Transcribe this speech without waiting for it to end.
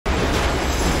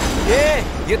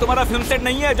ये तुम्हारा film set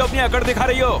नहीं है जो अपनी अकड़ दिखा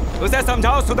रही हो। उसे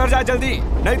समझाओ सुधर जाए जल्दी,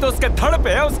 नहीं तो उसके धड़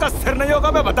पे उसका सिर नहीं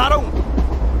होगा, मैं बता रहा हूँ।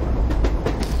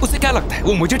 उसे क्या लगता है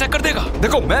वो मुझे टक्कर देगा?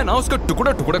 देखो मैं ना उसके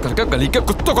टुकड़े टुकड़े करके गली के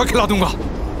कुत्तों को खिला दूंगा।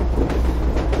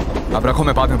 अब रखो,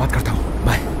 मैं बाद में बात करता हूँ,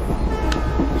 बाय।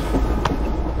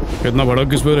 कितना भड़क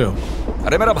किस पे रहे हो?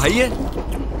 अरे मेरा भाई है,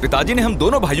 पिताजी ने हम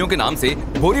दोनों भाइयों के नाम से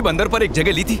बोरी बंदर पर एक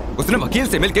जगह ली थी। उसने वकील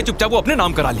से मिलकर चुपचाप वो अपने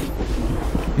नाम करा ली।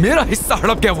 मेरा हिस्सा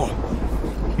हड़प गया वो,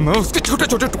 मैं उसके छोटे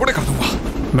छोटे टुकड़े कर दूंगा।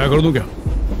 मैं कर दूं क्या?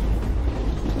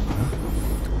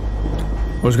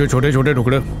 उसके छोटे छोटे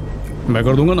टुकड़े मैं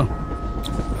कर दूंगा ना।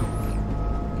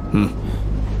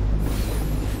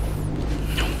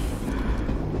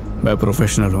 मैं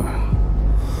प्रोफेशनल हूं,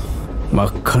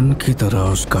 मक्खन की तरह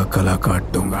उसका गला काट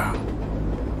दूंगा।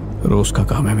 रोज का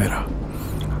काम है मेरा।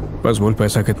 बस बोल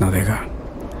पैसा कितना देगा?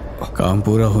 काम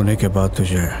पूरा होने के बाद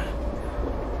तुझे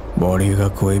बॉडी का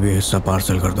कोई भी हिस्सा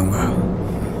पार्सल कर दूंगा।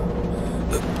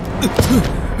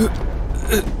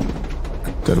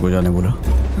 तेरे को जाने बोला?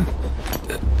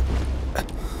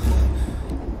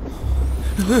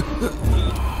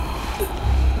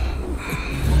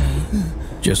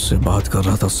 जिससे बात कर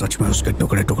रहा था सच में उसके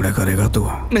टुकड़े टुकड़े करेगा तू?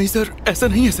 नहीं सर, ऐसा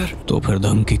नहीं है सर। तो फिर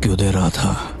धमकी क्यों दे रहा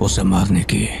था उसे मारने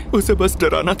की? उसे बस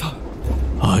डराना था।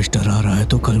 आज डरा रहा है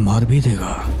तो कल मार भी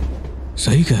देगा।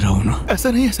 सही कह रहा हूँ ना? ऐसा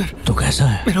नहीं है सर। तो कैसा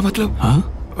है? मेरा मतलब, हाँ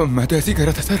मैं तो ऐसे ही कह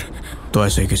रहा था सर। तो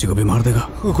ऐसे ही किसी को भी मार देगा?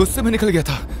 गुस्से में निकल गया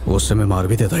था। गुस्से में मार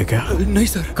भी देता है क्या? नहीं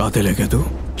सर। कातिल है क्या तू?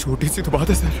 छोटी सी तो बात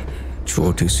है सर।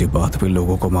 छोटी सी बात पे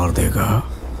लोगों को मार देगा?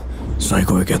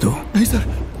 साइको है क्या तू? नहीं सर,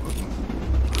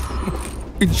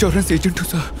 इंश्योरेंस एजेंट हूँ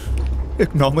सर,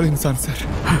 एक नॉर्मल इंसान सर।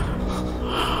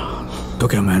 तो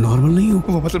क्या मैं नॉर्मल नहीं हूँ?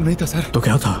 वो मतलब नहीं था सर। तो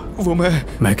क्या था? वो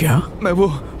मैं क्या? मैं वो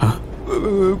हाँ?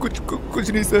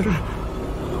 कुछ नहीं सर।